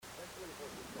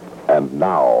And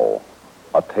now,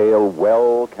 a tale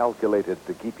well calculated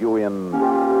to keep you in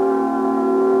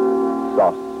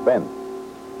suspense.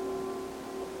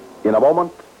 In a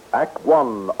moment, Act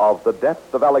One of The Death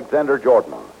of Alexander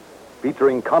Jordan,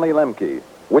 featuring Connie Lemke,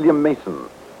 William Mason,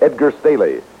 Edgar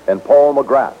Staley, and Paul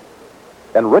McGrath,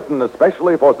 and written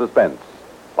especially for Suspense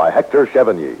by Hector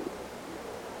Chevigny.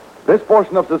 This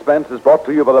portion of Suspense is brought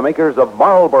to you by the makers of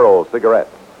Marlboro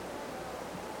cigarettes.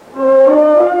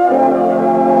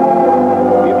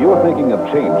 If you're thinking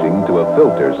of changing to a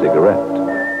filter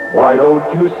cigarette, why don't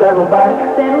you settle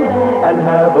back and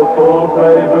have a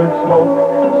full-flavored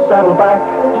smoke? Settle back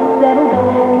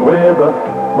with a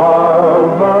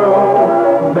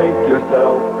Marlboro. Make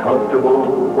yourself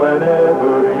comfortable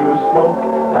whenever you smoke.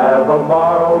 Have a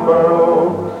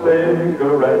Marlboro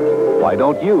cigarette. why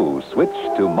don't you switch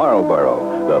to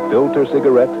Marlboro, the filter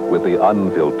cigarette with the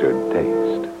unfiltered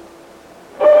taste?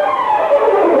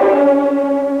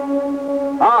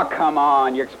 Oh, come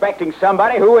on. You're expecting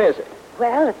somebody? Who is it?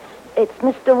 Well, it's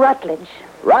Mr. Rutledge.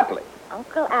 Rutledge.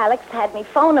 Uncle Alex had me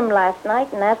phone him last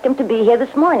night and ask him to be here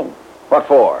this morning. What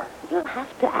for? You'll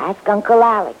have to ask Uncle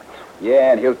Alex.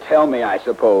 Yeah, and he'll tell me, I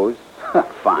suppose.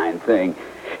 Fine thing.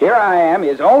 Here I am,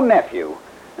 his own nephew,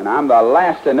 and I'm the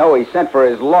last to know he sent for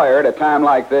his lawyer at a time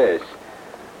like this.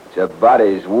 It's about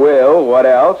his will. What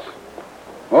else?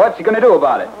 What's he going to do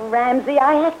about it? Oh, Ramsey,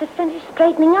 I have to finish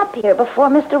straightening up here before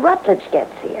Mr. Rutledge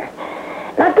gets here.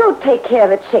 Now go take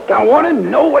care of the chicken. I want to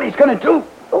know what he's going to do.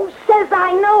 Who says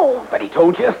I know? But he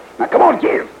told you. Now, come on,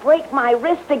 give. Break my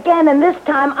wrist again, and this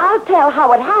time I'll tell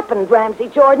how it happened, Ramsey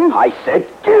Jordan. I said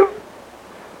give.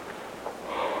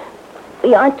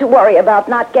 We aren't to worry about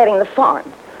not getting the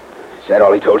farm. Is that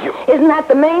all he told you? Isn't that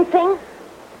the main thing?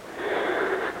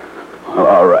 Well,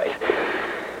 all right.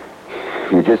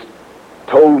 You just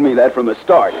told me that from the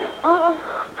start.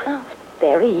 Oh,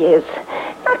 there he is.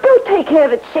 Now go take care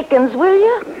of the chickens, will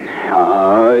you?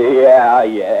 Oh,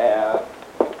 yeah.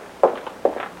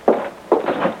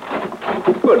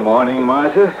 Good morning,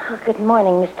 Martha. Oh, good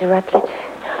morning, Mr. Rutledge.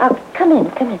 Come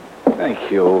in.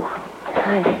 Thank you.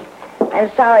 I'm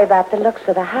sorry about the looks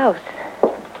of the house.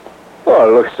 Well,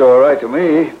 it looks all right to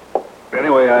me.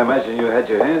 Anyway, I imagine you had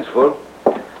your hands full.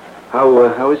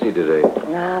 How is he today?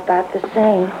 About the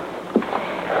same.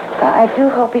 I do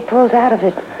hope he pulls out of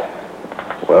it.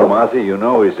 Well, Martha, you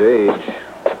know his age.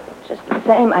 Just the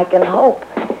same, I can hope.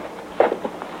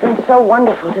 It's been so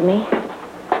wonderful to me.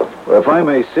 Well, if I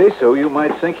may say so, you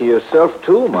might think of yourself,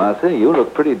 too, Martha. You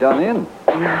look pretty done in.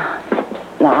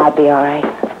 No, I'll be all right.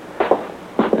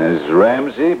 Has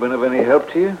Ramsey been of any help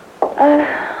to you?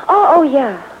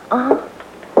 Yeah. Uh-huh.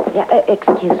 Yeah,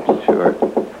 excuse me. Sure.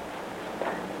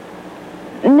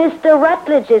 Mr.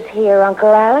 Rutledge is here, Uncle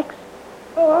Alex.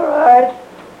 All right.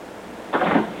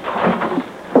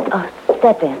 Oh,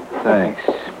 step in. Thanks.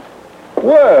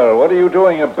 Well, what are you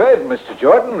doing abed, Mr.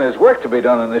 Jordan? There's work to be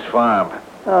done on this farm.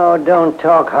 Oh, don't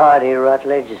talk hardy,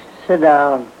 Rutledge. Sit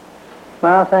down.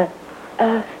 Martha?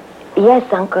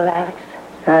 Yes, Uncle Alex.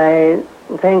 I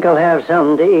think I'll have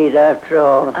something to eat after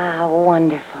all. Ah,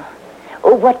 wonderful.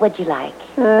 Oh, what would you like?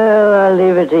 Well, I'll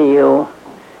leave it to you.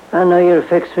 I know you'll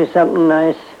fix me something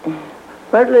nice.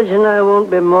 Rutledge and I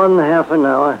won't be more than half an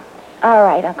hour. All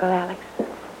right, Uncle Alex.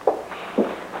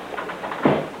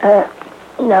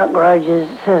 Doc Rogers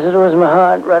says it was my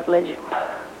heart, Rutledge.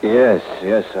 Yes,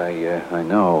 I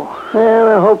know. Well,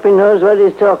 I hope he knows what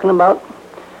he's talking about.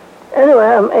 Anyway,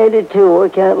 I'm 82. I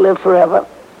can't live forever.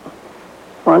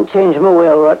 Want to change my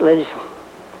will, Rutledge.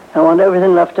 I want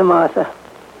everything left to Martha.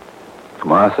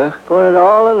 Martha? Put it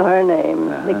all in her name.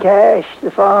 The cash,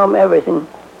 the farm, everything.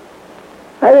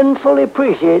 I didn't fully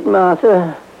appreciate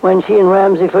Martha. When she and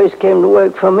Ramsey first came to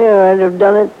work for me, I'd have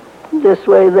done it this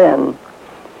way then.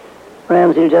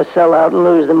 Ramsey will just sell out and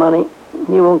lose the money.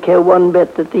 He won't care one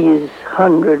bit that these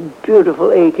 100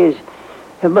 beautiful acres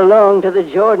have belonged to the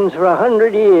Jordans for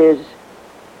 100 years.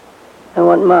 I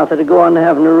want Martha to go on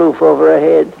having a roof over her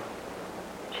head.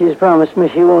 She's promised me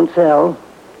she won't sell,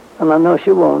 and I know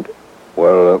she won't.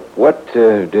 Well, what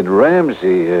did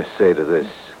Ramsey say to this?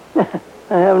 I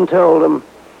haven't told him.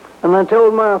 And I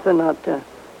told Martha not to.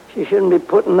 She shouldn't be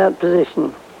put in that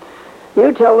position.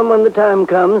 You tell them when the time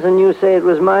comes, and you say it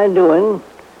was my doing,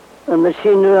 and that she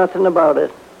knew nothing about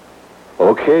it.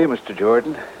 Okay, Mr.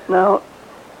 Jordan. Now,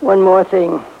 one more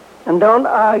thing. And don't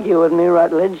argue with me,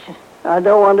 Rutledge. I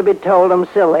don't want to be told I'm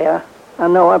silly. I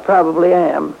know I probably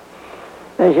am.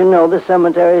 As you know, the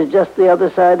cemetery is just the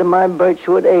other side of my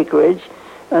Birchwood acreage,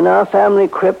 and our family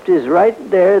crypt is right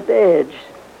there at the edge,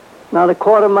 not a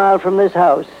quarter mile from this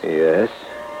house. Yes?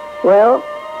 Well,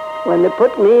 when they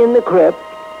put me in the crypt,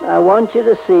 I want you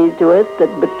to see to it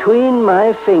that between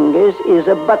my fingers is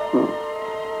a button,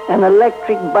 an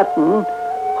electric button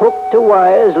hooked to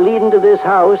wires leading to this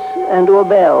house and to a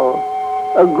bell.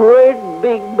 A great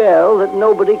big bell that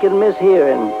nobody can miss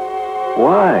hearing.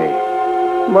 Why?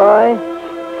 Why?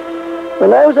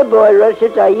 When I was a boy,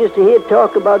 Rutledge, I used to hear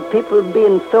talk about people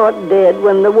being thought dead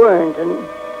when they weren't, and,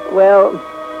 well,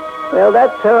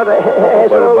 that thought has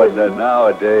What always... about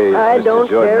nowadays, I Mr. don't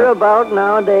Jordan? care about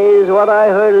nowadays. What I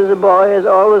heard as a boy has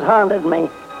always haunted me.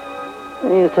 I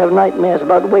used to have nightmares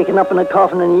about waking up in a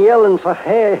coffin and yelling for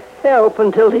help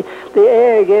until the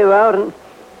air gave out, and,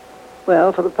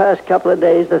 well, for the past couple of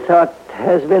days, the thought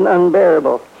has been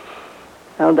unbearable.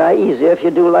 I'll die easier if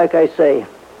you do like I say.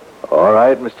 All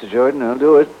right, Mr. Jordan, I'll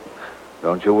do it.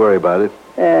 Don't you worry about it.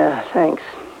 Yeah, thanks.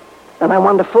 And I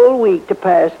want a full week to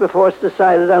pass before it's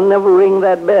decided I'll never ring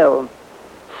that bell.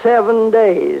 7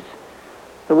 days.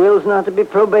 The will's not to be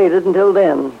probated until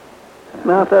then.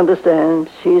 Martha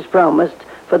understands. She's promised.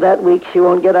 For that week, she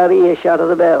won't get out of earshot of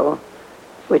the bell,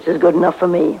 which is good enough for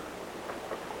me.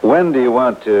 When do you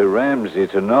want Ramsey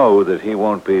to know that he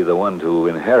won't be the one to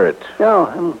inherit? Oh,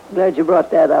 I'm glad you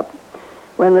brought that up.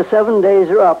 When the 7 days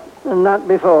are up, and not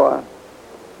before.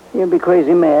 He'll be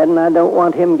crazy mad, and I don't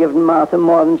want him giving Martha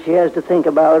more than she has to think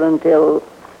about until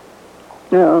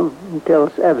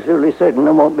it's absolutely certain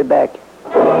I won't be back.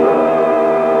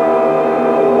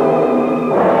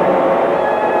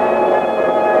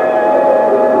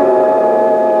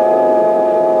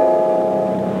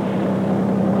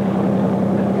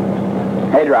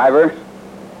 Hey, driver.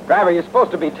 Driver, you're supposed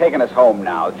to be taking us home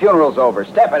now. The funeral's over.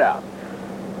 Step it up.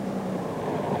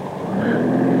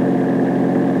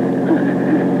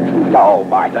 No,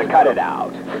 Martha, cut it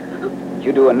out. Did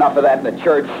you do enough of that in the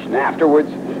church and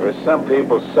afterwards? Are some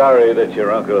people sorry that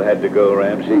your uncle had to go,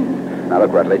 Ramsey? Now,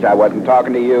 look, Rutledge, I wasn't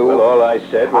talking to you. Well, all I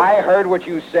said was... I heard what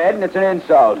you said, and it's an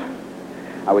insult.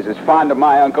 I was as fond of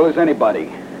my uncle as anybody.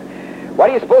 Why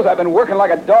do you suppose I've been working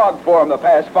like a dog for him the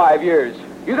past 5 years?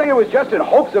 You think it was just in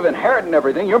hopes of inheriting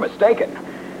everything? You're mistaken.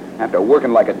 After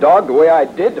working like a dog the way I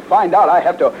did, to find out I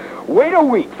have to wait a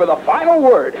week for the final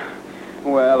word.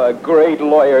 Well, a great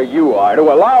lawyer you are to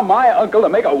allow my uncle to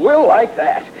make a will like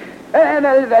that. And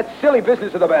that silly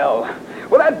business of the bell.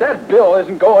 Well, that bill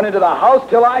isn't going into the house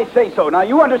till I say so. Now,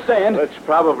 you understand? It's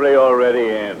probably already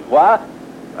in. What?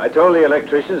 I told the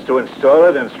electricians to install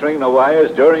it and string the wires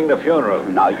during the funeral.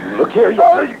 Now, you look here.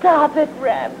 Oh, stop it,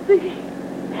 Ramsey.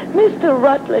 Mr.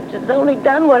 Rutledge has only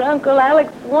done what Uncle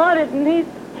Alex wanted, and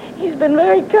he's been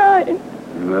very kind.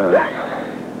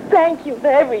 Thank you for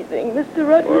everything, Mr.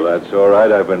 Rutledge. Well, that's all right.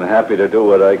 I've been happy to do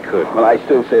what I could. Well, I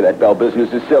still say that bell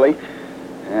business is silly.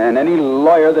 And any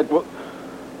lawyer that will...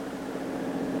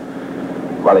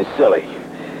 Well, it's silly.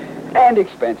 And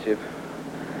expensive.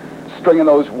 Stringing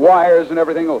those wires and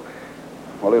everything will...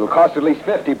 Well, it'll cost at least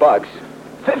 $50.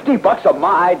 $50 of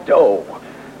my dough.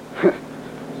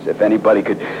 As if anybody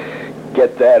could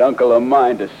get that uncle of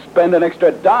mine to spend an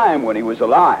extra dime when he was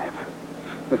alive.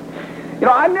 You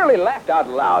know, I nearly laughed out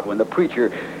loud when the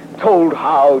preacher told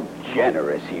how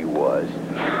generous he was.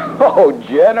 Oh,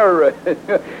 generous.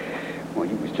 Well,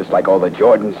 he was just like all the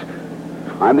Jordans.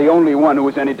 I'm the only one who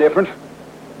was any different.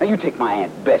 Now, you take my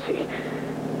Aunt Bessie.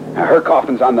 Now, her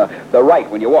coffin's on the right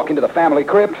when you walk into the family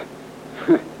crypt.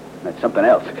 That's something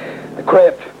else. The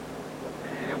crypt.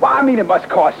 Well, I mean, it must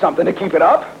cost something to keep it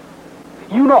up.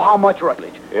 You know how much,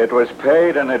 Rutledge? It was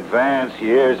paid in advance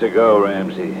years ago,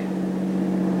 Ramsey.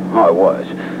 Oh, it was.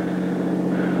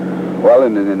 Well,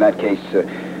 in that case,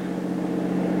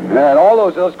 and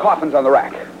all those coffins on the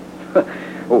rack.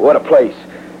 What a place.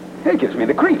 It gives me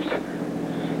the creeps.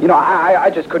 You know, I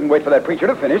just couldn't wait for that preacher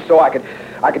to finish so I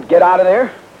could get out of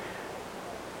there.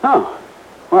 Oh,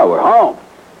 well, we're home.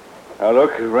 Now,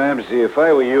 look, Ramsey, if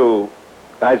I were you,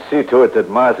 I'd see to it that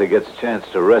Martha gets a chance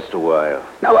to rest a while.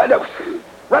 Now,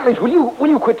 Rutledge, will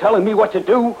you quit telling me what to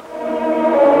do?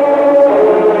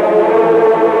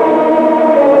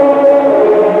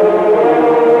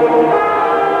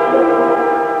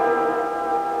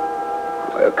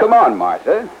 Well, come on,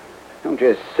 Martha. Don't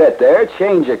just sit there,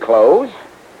 change your clothes.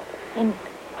 In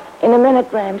a minute,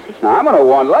 Ramsey. Now, I'm going to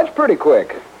want lunch pretty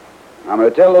quick. I'm going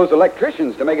to tell those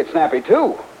electricians to make it snappy,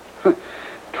 too.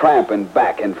 Tramping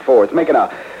back and forth, making a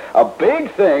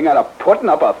big thing out of putting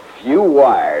up a few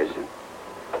wires.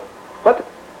 What?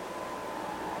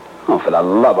 Oh, for the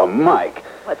love of Mike.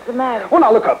 What's the matter? Well,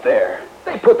 now, look up there.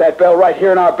 They put that bell right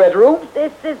here in our bedroom.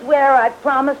 This is where I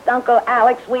promised Uncle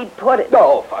Alex we'd put it.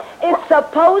 Oh, It's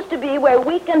supposed to be where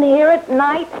we can hear it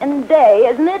night and day,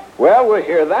 isn't it? Well, we'll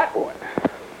hear that one.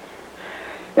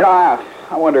 You know,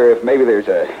 I wonder if maybe there's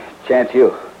a chance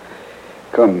you'll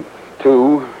come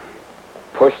to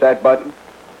push that button?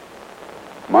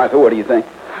 Martha, what do you think?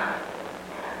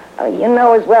 Oh, you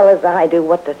know as well as I do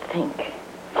what to think.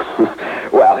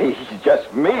 Well, he's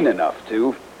just mean enough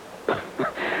to.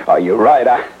 Oh, you're right.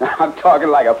 I'm talking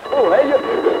like a fool, ain't you?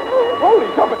 Holy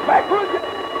trumpets, back,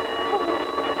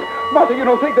 Martha, you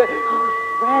don't think that...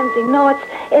 Ramsey, no,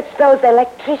 it's those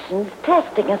electricians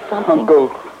testing or something. Uncle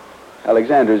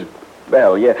Alexander's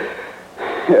bell, yeah.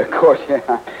 Of course,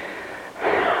 yeah.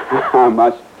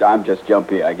 I'm just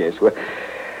jumpy, I guess. Yeah,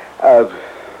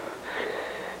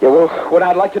 well, what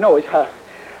I'd like to know is how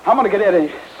I'm going to get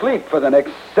any sleep for the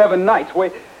next 7 nights,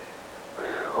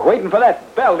 waiting for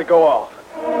that bell to go off.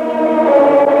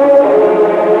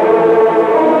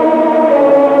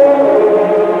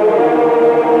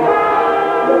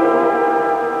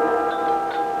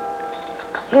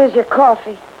 Here's your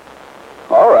coffee.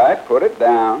 All right, put it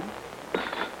down.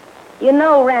 You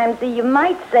know, Ramsey, you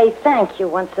might say thank you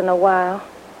once in a while.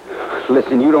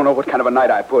 Listen, you don't know what kind of a night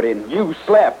I put in. You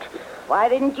slept. Why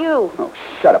didn't you? Oh,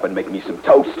 shut up and make me some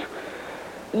toast.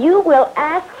 You will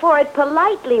ask for it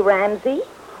politely, Ramsey.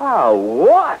 Oh,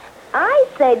 what? I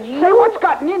said you... Say, what's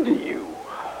gotten into you?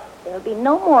 There'll be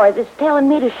no more of this telling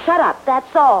me to shut up,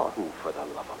 that's all. Oh, for the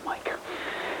love of Mike.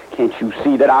 Can't you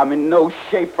see that I'm in no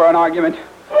shape for an argument?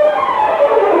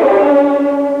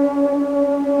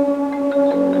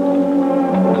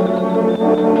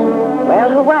 Well,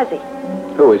 who was he?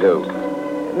 Who is who?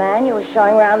 The man you were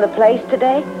showing around the place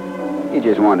today? You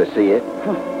just wanted to see it. It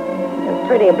was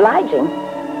pretty obliging.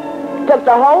 Took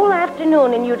the whole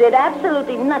afternoon and you did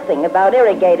absolutely nothing about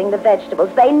irrigating the vegetables.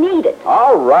 They need it.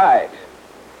 All right.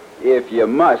 If you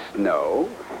must know,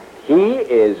 he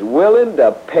is willing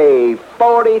to pay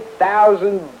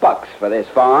 $40,000 for this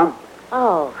farm.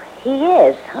 Oh, he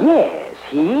is, huh? Yes,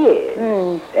 he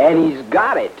is. And he's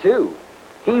got it, too.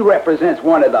 He represents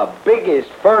one of the biggest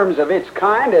firms of its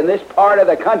kind in this part of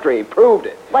the country. He proved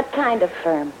it. What kind of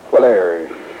firm? Well, they're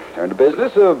in the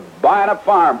business of buying up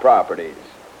farm properties.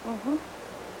 Mm-hmm.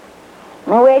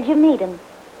 Well, where'd you meet him?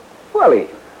 Well, he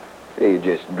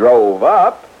just drove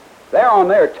up. They're on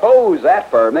their toes, that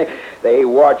firm. They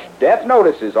watch death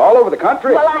notices all over the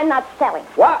country. Well, I'm not selling.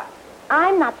 What?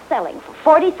 I'm not selling for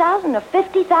 $40,000 or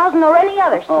 $50,000 or any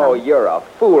other sum. Oh, you're a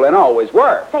fool and always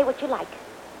were. Say what you like.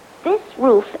 This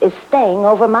roof is staying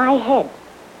over my head.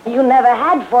 You never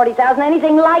had $40,000,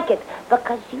 anything like it,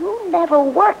 because you never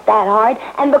worked that hard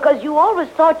and because you always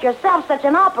thought yourself such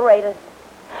an operator.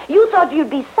 You thought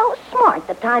you'd be so smart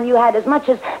the time you had as much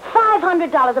as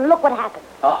 $500, and look what happened.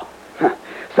 Oh,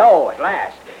 so at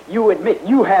last, you admit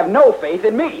you have no faith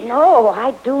in me. No,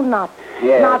 I do not.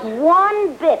 Yes. Not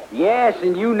one bit. Yes,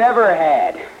 and you never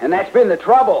had. And that's been the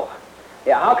trouble.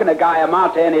 Yeah, how can a guy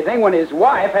amount to anything when his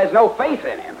wife has no faith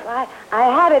in him? I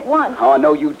had it once. Oh,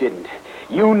 no, you didn't.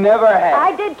 You never had.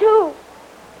 I did, too.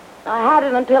 I had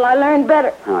it until I learned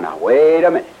better. Oh, now, wait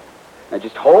a minute. Now,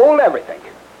 just hold everything.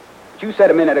 What you said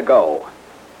a minute ago.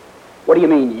 What do you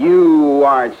mean you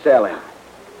aren't selling?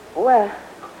 Well,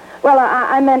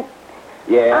 I meant...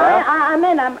 Yeah? I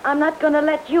meant I'm not going to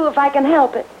let you if I can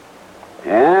help it.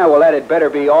 Yeah, well, that had better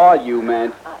be all you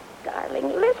meant. Oh,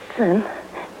 darling, listen.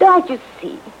 Don't you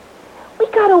see? We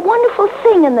got a wonderful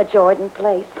thing in the Jordan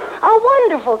place. A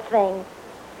wonderful thing.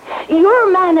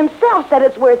 Your man himself said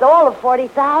it's worth all of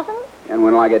 $40,000. And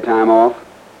when will I get time off?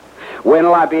 When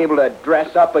will I be able to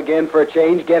dress up again for a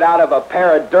change, get out of a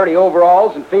pair of dirty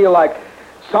overalls and feel like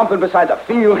something besides a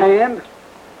field hand?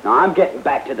 Now, I'm getting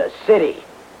back to the city.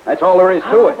 That's all there is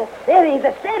to it.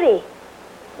 The city.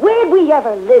 Where'd we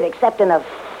ever live except in a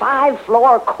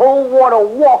 5-floor cold water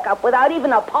walk-up without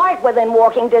even a park within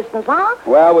walking distance, huh?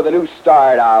 Well, with a new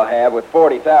start I'll have with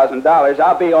 $40,000,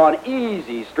 I'll be on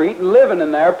Easy Street and living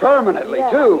in there permanently,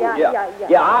 too.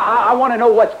 Yeah, I want to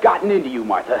know what's gotten into you,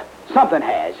 Martha. Something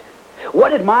has. What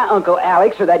did my Uncle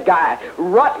Alex or that guy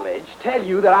Rutledge tell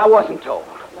you that I wasn't told?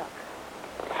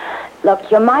 Look,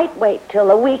 you might wait till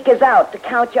the week is out to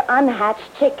count your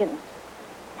unhatched chickens.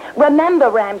 Remember,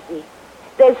 Ramsey,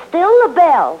 there's still the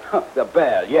bell. The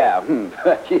bell, yeah.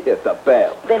 Yeah, the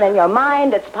bell. Then in your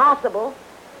mind, it's possible.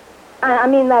 I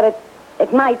mean that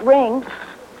it might ring.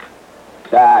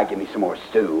 Give me some more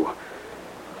stew.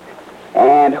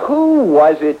 And who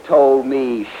was it told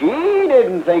me she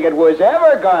didn't think it was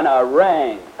ever gonna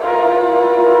ring?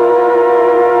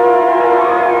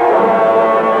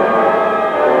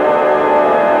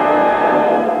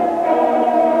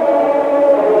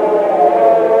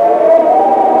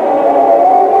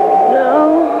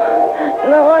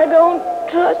 No, I don't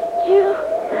trust you.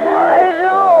 I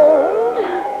don't.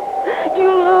 You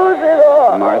lose it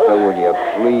all. Martha, will you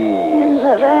please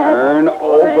turn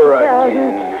over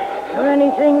again? or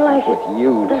anything like it. With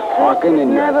you The talking in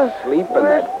your never sleep and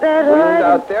worked that that wind hard.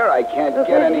 out there, I can't Look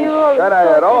get at any you, all shut-eye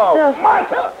the at all. stuff.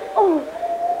 Martha! Oh,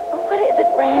 what is it,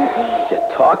 Ramsey? You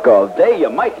talk all day. You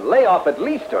might lay off at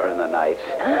least during the night.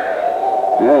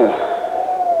 Yeah.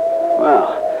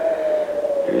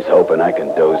 Well, here's hoping I can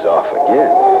doze off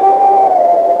again.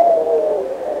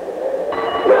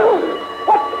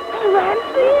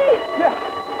 Ramsey! Yeah.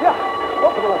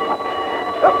 Open the light.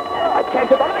 I can't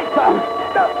get the lights on.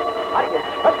 I can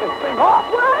shut this thing off.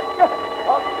 What?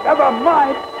 Oh, never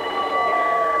mind.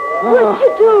 What'd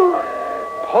you do?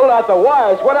 Pull out the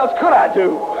wires. What else could I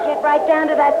do? Get right down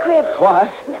to that crib.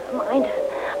 What? Never mind.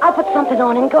 I'll put something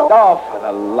on and go. Oh, for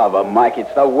the love of Mike,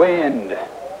 it's the wind.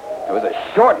 There was a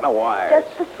short in the wires.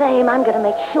 Just the same, I'm going to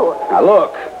make sure. Now,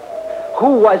 look.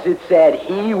 Who was it said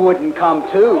he wouldn't come,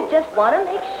 too? Just want to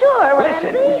make sure,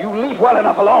 Listen, Ramsey. you leave well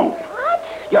enough alone. What?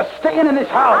 You're staying in this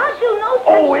house. I'll do no such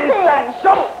Oh, is thing. that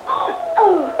so?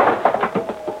 Oh.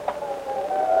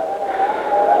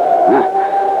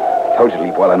 Told you to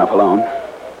leave well enough alone.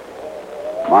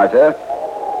 Martha?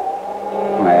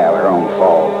 Well, her own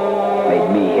fault. Made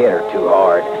me hit her too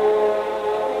hard.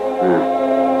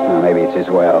 Well, maybe it's as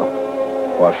well.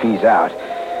 While she's out,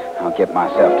 I'll get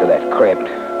myself to that crypt.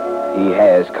 He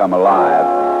has come alive.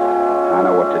 I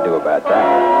know what to do about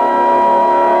that.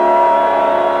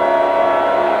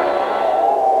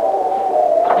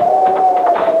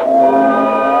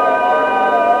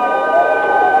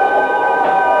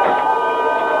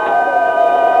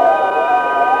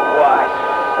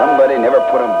 Somebody never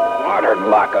put a modern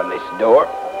lock on this door.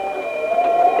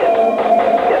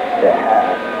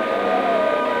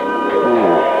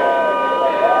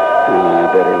 I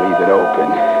better leave it open.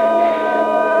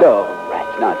 No,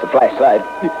 rats, not the flashlight.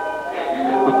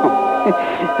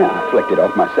 I flicked it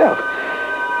off myself.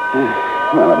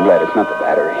 Well, I'm glad it's not the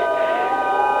battery.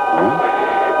 Well,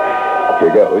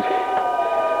 here goes.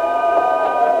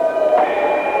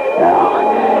 Now,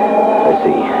 let's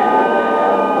see.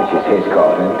 Which is his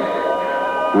coffin.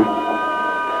 Huh?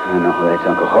 No, that's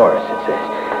Uncle Horace, it says.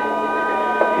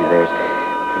 Yeah, there's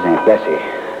Aunt Bessie.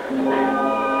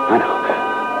 I know.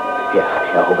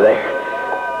 Yeah, over there.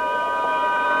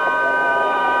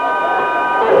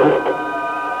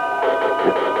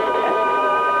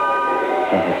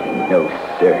 No,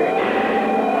 sir.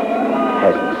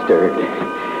 Hasn't stirred.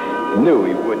 Knew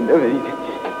he wouldn't have.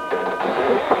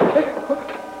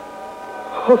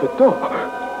 Oh, the door.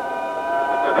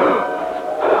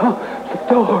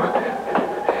 Door.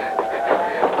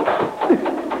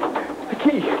 The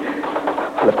key.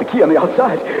 I left the key on the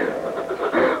outside.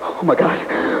 Oh, my God.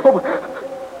 Oh, my...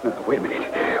 No, wait a minute.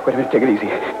 Take it easy.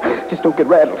 Just don't get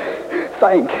rattled.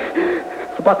 Think.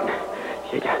 The button.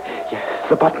 Yeah.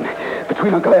 The button.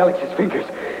 Between Uncle Alex's fingers.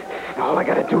 And all I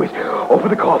gotta do is open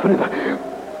the coffin and the...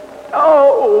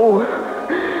 Oh!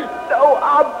 No,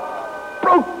 I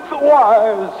broke the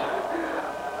wires.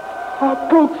 I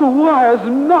broke the wires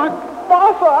and knocked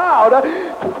Martha out.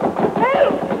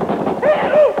 Help!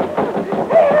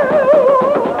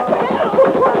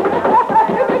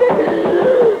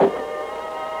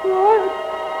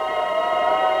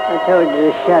 I told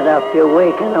you to shut up. You're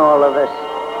waking all of us.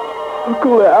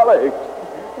 Uncle Alex.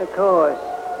 Of course.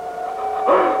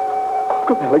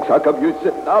 Uncle Alex, how come you're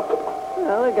sitting up?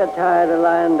 Well, I got tired of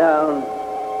lying down.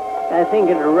 I think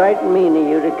it's right mean of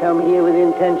you to come here with the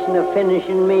intention of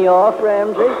finishing me off,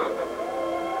 Ramsey.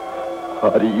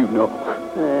 How do you know?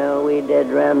 Well, we dead,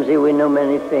 Ramsey. We know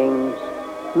many things.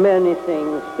 Many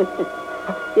things.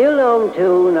 You'll know them,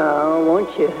 too, now, won't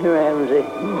you, Ramsey?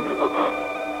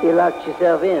 You locked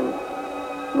yourself in.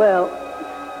 Well,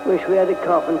 wish we had a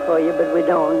coffin for you, but we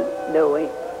don't, do we?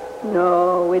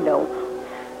 No, we don't.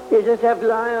 You just have to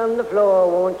lie on the floor,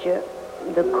 won't you?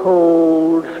 The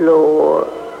cold floor.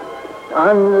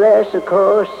 Unless, of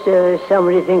course,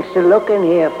 somebody thinks to look in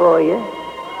here for you.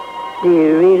 Do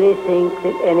you really think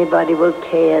that anybody will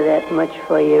care that much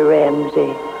for you,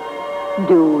 Ramsey?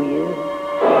 Do you?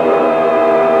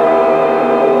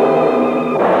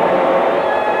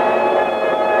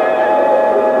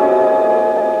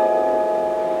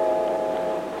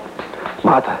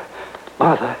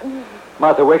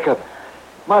 Martha, wake up.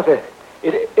 Martha,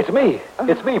 it's me.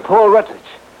 It's me, Paul Rutledge.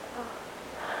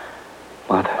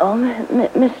 Martha. Oh,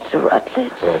 Mr.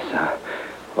 Rutledge. Yes,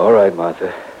 all right,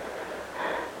 Martha.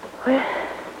 Where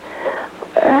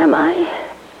am I?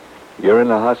 You're in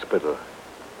the hospital.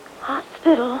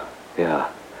 Hospital? Yeah.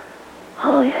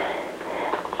 Oh,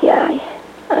 yeah,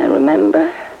 I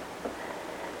remember.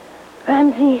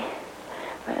 Ramsey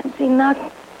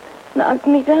knocked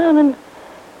me down,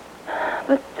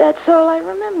 but that's all I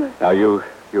remember. Now, you'll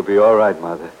be all right,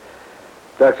 Martha.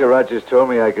 Dr. Rogers told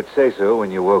me I could say so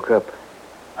when you woke up.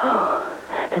 Oh,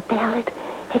 the bell,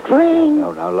 it rings.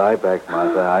 No, now lie back,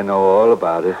 Martha. I know all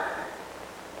about it.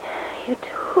 You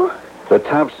do? The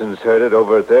Thompsons heard it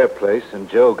over at their place, and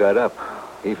Joe got up.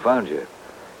 He found you.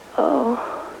 Oh.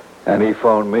 And he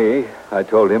phoned me. I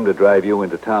told him to drive you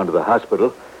into town to the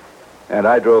hospital, and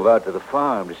I drove out to the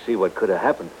farm to see what could have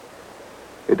happened.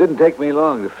 It didn't take me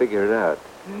long to figure it out.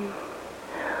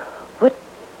 What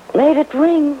made it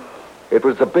ring? It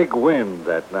was the big wind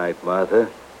that night, Martha.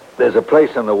 There's a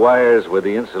place on the wires where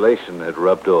the insulation had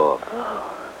rubbed off.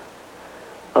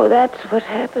 Oh, that's what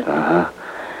happened. Uh-huh.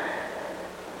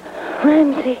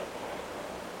 Ramsey,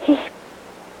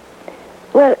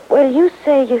 Well, you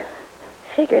say you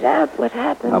figured out what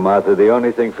happened. Now, Martha, the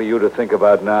only thing for you to think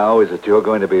about now is that you're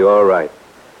going to be all right.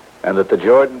 And that the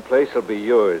Jordan place will be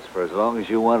yours for as long as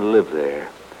you want to live there.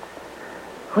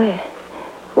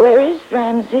 Where is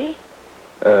Ramsey?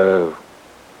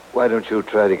 Why don't you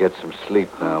try to get some sleep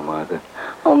now, Martha?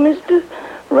 Oh, Mr.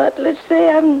 Rutledge, they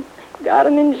haven't got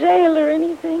him in jail or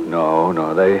anything.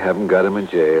 No, they haven't got him in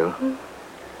jail.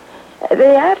 Are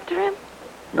they after him?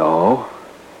 No.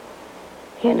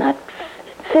 You're not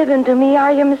fibbing to me,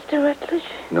 are you, Mr. Rutledge?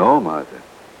 No, Martha.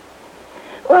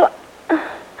 Well,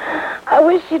 I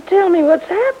wish you'd tell me what's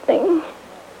happening.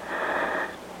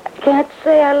 I can't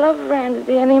say I love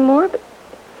Ramsey anymore, but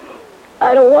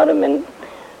I don't want him in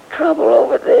trouble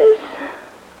over this.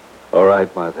 All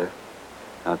right, Martha.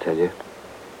 I'll tell you.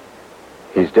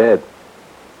 He's dead.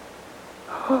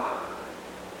 Oh,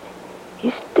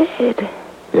 he's dead.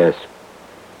 Yes.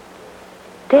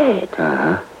 Dead?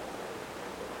 Uh-huh.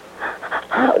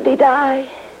 How'd he die?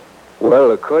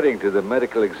 Well, according to the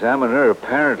medical examiner,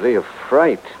 apparently of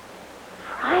fright.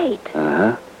 Fright?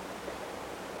 Uh-huh.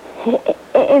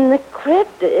 In the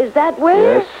crypt? Is that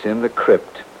where? Yes, in the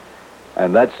crypt.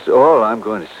 And that's all I'm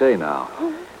going to say now.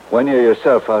 When you're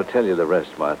yourself, I'll tell you the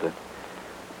rest, Martha.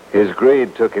 His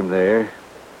greed took him there,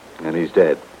 and he's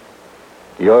dead.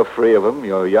 You're free of him.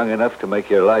 You're young enough to make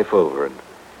your life over. And,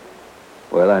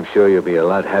 well, I'm sure you'll be a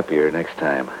lot happier next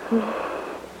time.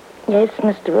 Yes,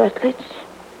 Mr. Rutledge.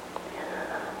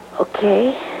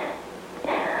 Okay.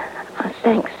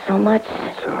 Thanks so much.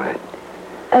 That's all right.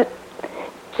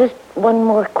 Just one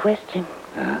more question.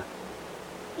 Huh?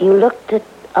 You looked at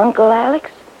Uncle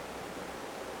Alex?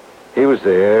 He was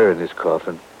there in his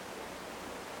coffin.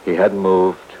 He hadn't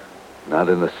moved, not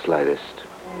in the slightest.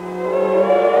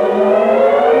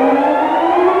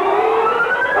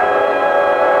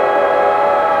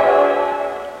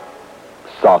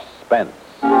 Suspense.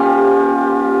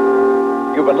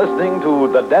 You've been listening to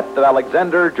The Death of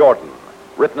Alexander Jordan,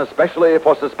 written especially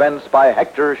for Suspense by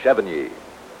Hector Chevigny.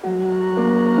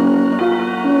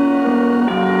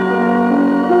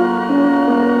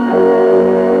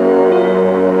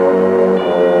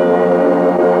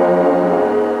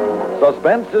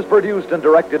 Suspense is produced and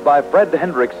directed by Fred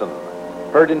Hendrickson.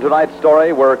 Heard in tonight's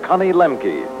story were Connie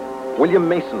Lemke, William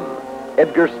Mason,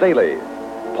 Edgar Staley,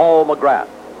 Paul McGrath.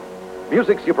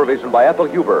 Music supervision by Ethel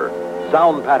Huber.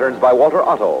 Sound patterns by Walter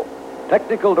Otto.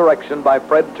 Technical direction by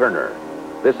Fred Turner.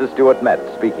 This is Stuart Metz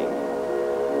speaking.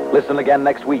 Listen again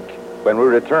next week when we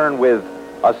return with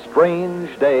A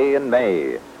Strange Day in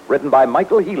May, written by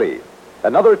Michael Healy.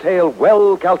 Another tale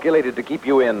well calculated to keep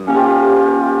you in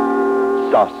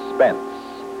suspense.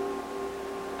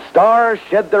 Stars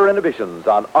shed their inhibitions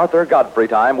on Arthur Godfrey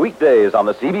time weekdays on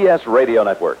the CBS Radio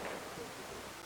Network.